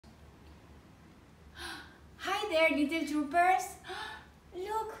there, little troopers.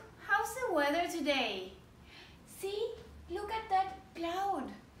 Look, how's the weather today? See, look at that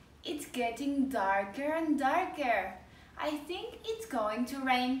cloud. It's getting darker and darker. I think it's going to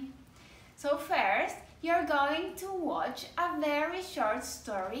rain. So first, you're going to watch a very short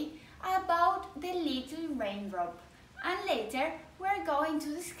story about the little raindrop. And later, we're going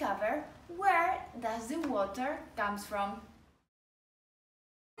to discover where does the water comes from.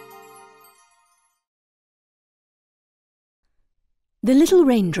 The Little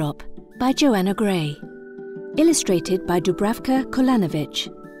Raindrop by Joanna Gray. Illustrated by Dubravka Kolanovic.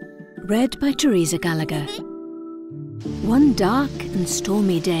 Read by Teresa Gallagher. One dark and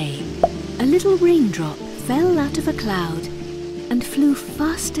stormy day, a little raindrop fell out of a cloud and flew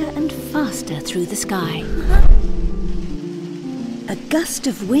faster and faster through the sky. A gust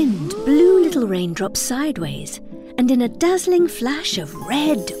of wind blew Little Raindrop sideways, and in a dazzling flash of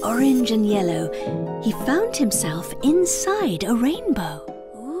red, orange and yellow, he found himself inside a rainbow.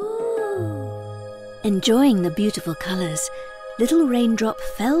 Ooh. Enjoying the beautiful colours, Little Raindrop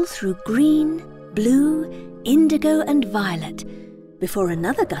fell through green, blue, indigo and violet before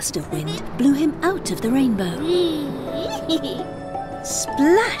another gust of wind blew him out of the rainbow.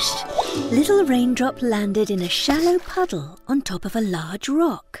 Splash! Little Raindrop landed in a shallow puddle on top of a large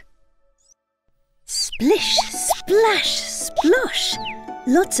rock. Splish, splash, splosh!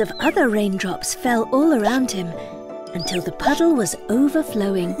 Lots of other raindrops fell all around him until the puddle was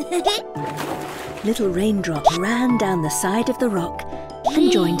overflowing. Little Raindrop ran down the side of the rock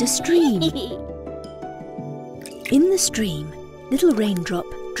and joined a stream. In the stream, Little Raindrop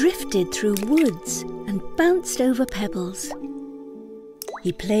drifted through woods and bounced over pebbles.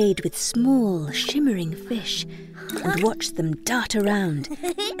 He played with small, shimmering fish and watched them dart around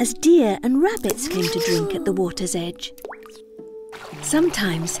as deer and rabbits came to drink at the water's edge.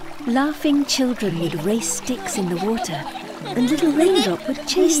 Sometimes, laughing children would race sticks in the water, and Little Raindrop would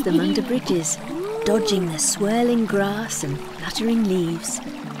chase them under bridges, dodging the swirling grass and fluttering leaves.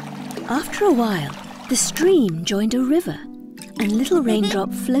 After a while, the stream joined a river, and Little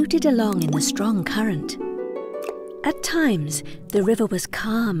Raindrop floated along in the strong current. At times, the river was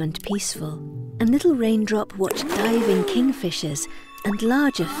calm and peaceful, and Little Raindrop watched diving kingfishers and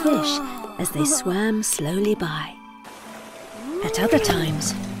larger fish as they swam slowly by. At other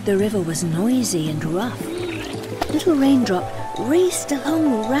times, the river was noisy and rough. Little Raindrop raced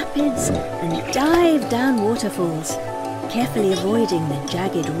along rapids and dived down waterfalls, carefully avoiding the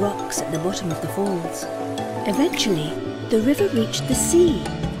jagged rocks at the bottom of the falls. Eventually, the river reached the sea,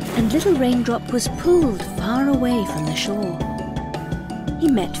 and Little Raindrop was pulled far away from the shore. He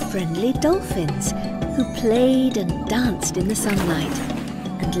met friendly dolphins who played and danced in the sunlight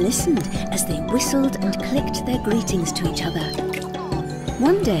and listened as they whistled and clicked their greetings to each other.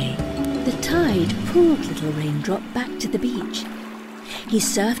 One day, the tide pulled Little Raindrop back to the beach. He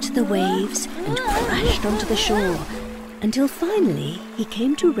surfed the waves and crashed onto the shore until finally he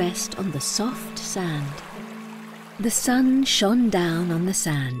came to rest on the soft sand. The sun shone down on the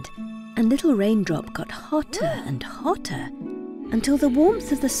sand, and Little Raindrop got hotter and hotter until the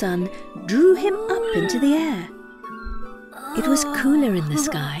warmth of the sun drew him up into the air. It was cooler in the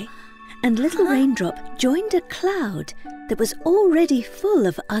sky, and Little Raindrop joined a cloud that was already full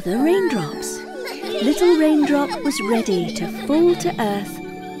of other raindrops. Little Raindrop was ready to fall to earth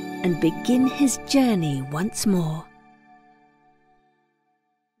and begin his journey once more.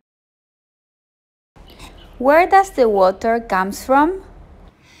 Where does the water comes from?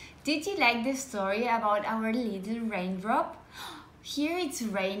 Did you like the story about our little raindrop? Here it's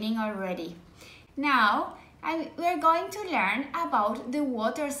raining already. Now we're going to learn about the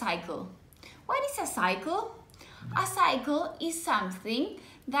water cycle. What is a cycle? A cycle is something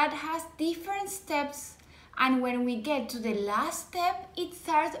that has different steps, and when we get to the last step, it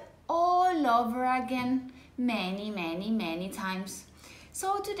starts all over again many times.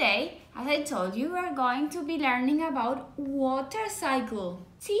 So today, as I told you, we're going to be learning about water cycle.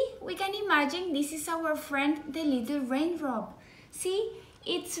 See, we can imagine this is our friend, the little raindrop. See,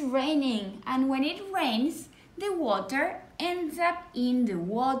 it's raining, and when it rains, the water ends up in the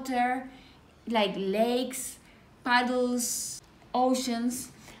water, like lakes, puddles,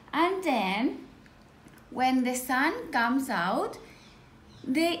 oceans. And then, when the sun comes out,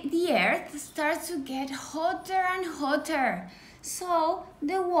 the earth starts to get hotter and hotter. So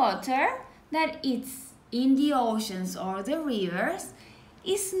the water that is in the oceans or the rivers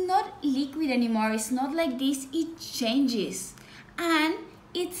is not liquid anymore. It's not like this. It changes and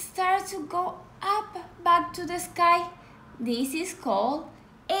it starts to go up back to the sky. This is called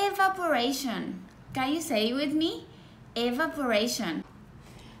evaporation. Can you say it with me? Evaporation.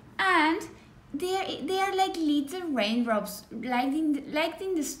 And they are like little raindrops, like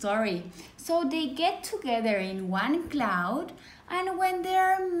in the story. So they get together in one cloud, and when there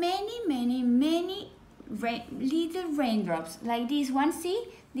are many little raindrops, like this one, see,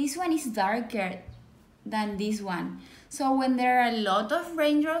 this one is darker than this one. So when there are a lot of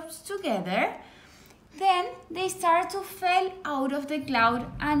raindrops together, then they start to fall out of the cloud,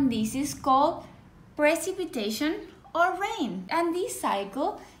 and this is called precipitation or rain. And this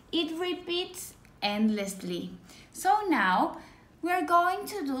cycle, it repeats endlessly. So now we're going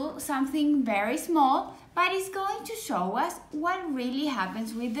to do something very small, but it's going to show us what really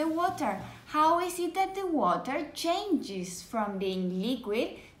happens with the water. How is it that the water changes from being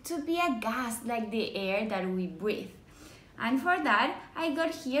liquid to be a gas like the air that we breathe? And for that, I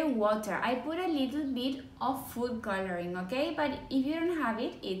got here water. I put a little bit of food coloring, okay? But if you don't have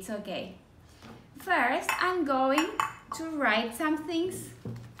it, it's okay. First, I'm going to write some things.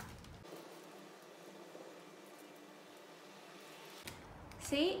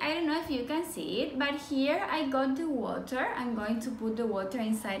 See, I don't know if you can see it, but here I got the water. I'm going to put the water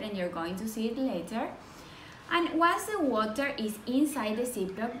inside and you're going to see it later. And once the water is inside the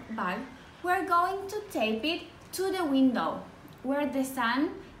Ziploc bag, we're going to tape it to the window where the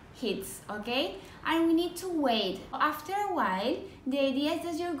sun hits, okay? And we need to wait. After a while, the idea is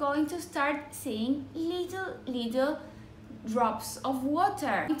that you're going to start seeing little drops of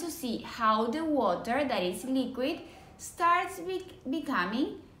water to see how the water that is liquid starts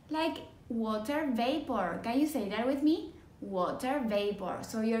becoming like water vapor. Can you say that with me? Water vapor.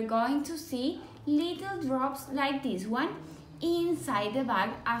 So you're going to see little drops like this one inside the bag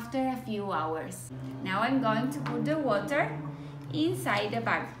after a few hours. Now I'm going to put the water inside the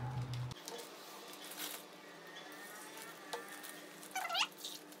bag.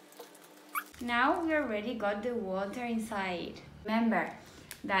 Now we already got the water inside. Remember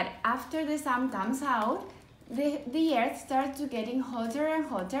that after the sun comes out, the earth starts to getting hotter and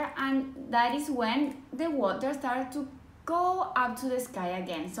hotter, and that is when the water starts to go up to the sky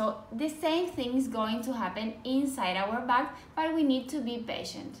again. So the same thing is going to happen inside our bag, but we need to be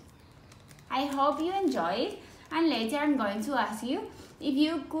patient. I hope you enjoy it, and later I'm going to ask you if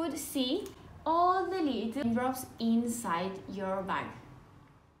you could see all the little drops inside your bag.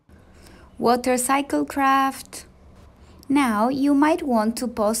 Water cycle craft. Now you might want to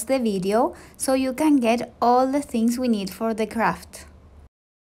pause the video so you can get all the things we need for the craft.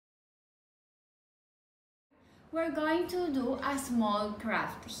 We're going to do a small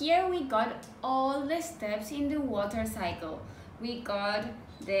craft. Here we got all the steps in the water cycle. We got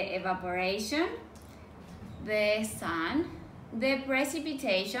the evaporation, the sun, the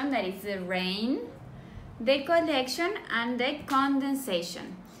precipitation, that is the rain, the collection, and the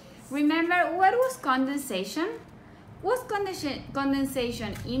condensation. Remember, what was condensation? Was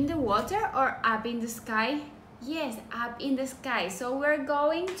condensation in the water or up in the sky? Yes, up in the sky. So we're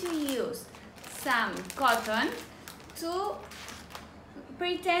going to use some cotton to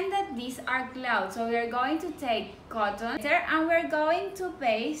pretend that these are clouds. So we're going to take cotton and we're going to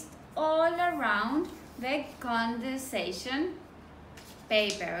paste all around the condensation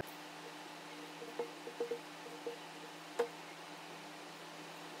paper.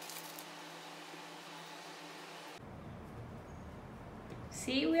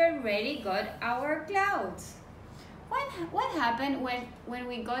 See, we already got our clouds. What happened when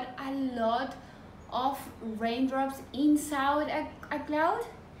we got a lot of raindrops inside a cloud?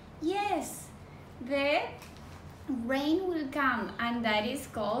 Yes, the rain will come, and that is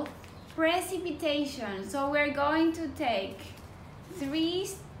called precipitation. So we're going to take 3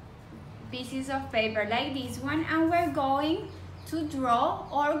 pieces of paper like this one, and we're going to draw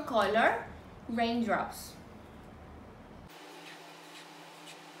or color raindrops.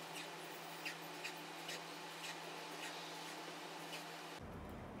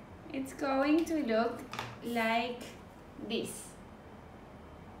 It's going to look like this.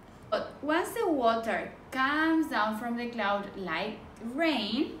 But once the water comes down from the cloud like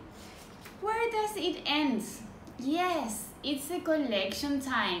rain, where does it end? Yes, it's the collection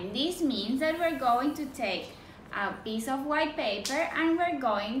time. This means that we're going to take a piece of white paper and we're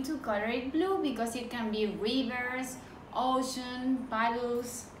going to color it blue because it can be rivers, ocean,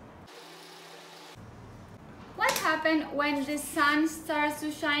 puddles. What happens when the sun starts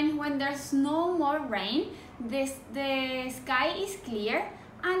to shine, when there's no more rain, the sky is clear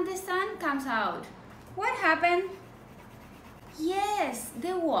and the sun comes out? What happened? Yes,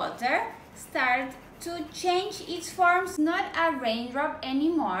 the water starts to change its forms, not a raindrop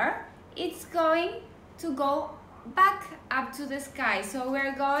anymore. It's going to go back up to the sky. So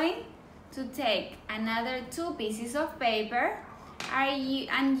we're going to take another 2 pieces of paper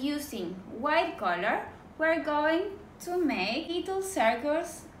and using white color, we're going to make little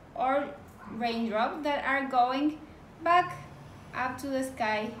circles or raindrops that are going back up to the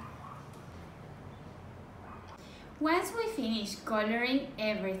sky. Once we finish coloring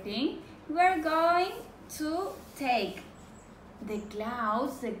everything, we're going to take the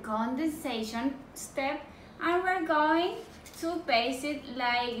clouds, the condensation step, and we're going to paste it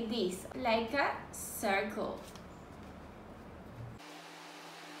like this, like a circle.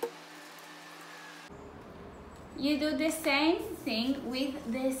 You do the same thing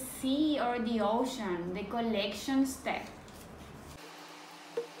with the sea or the ocean, the collection step.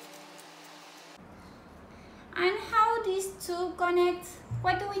 And how these two connect?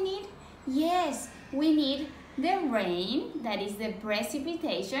 What do we need? Yes, we need the rain, that is the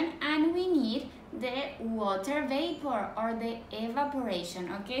precipitation, and we need the water vapor or the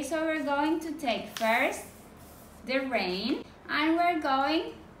evaporation. Okay, so we're going to take first the rain and we're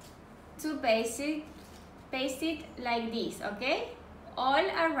going to paste it like this, okay? All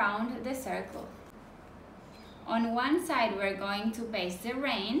around the circle. On one side we're going to paste the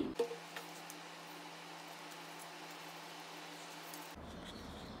rain.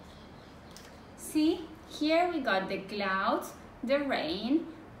 See, here we got the clouds, the rain,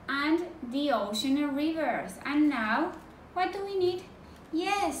 and the ocean and rivers. And now, what do we need?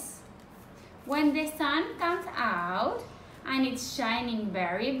 Yes, when the sun comes out and it's shining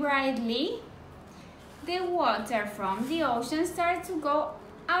very brightly, the water from the ocean starts to go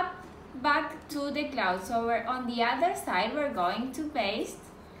up back to the clouds. So on the other side, we're going to paste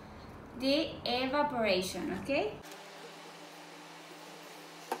the evaporation, okay?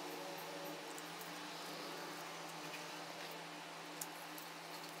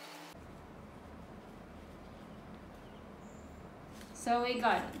 So we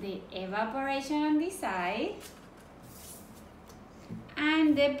got the evaporation on this side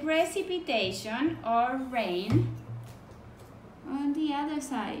and the precipitation or rain on the other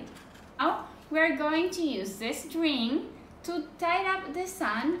side. Now we're going to use the string to tie up the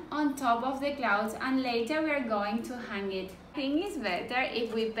sun on top of the clouds, and later we're going to hang it. I think it's better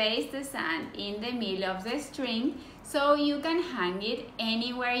if we paste the sun in the middle of the string so you can hang it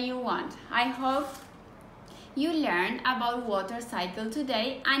anywhere you want. I hope you learned about water cycle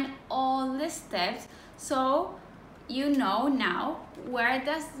today and all the steps, so you know now where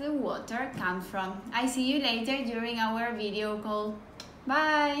does the water come from. I see you later during our video call.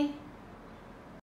 Bye!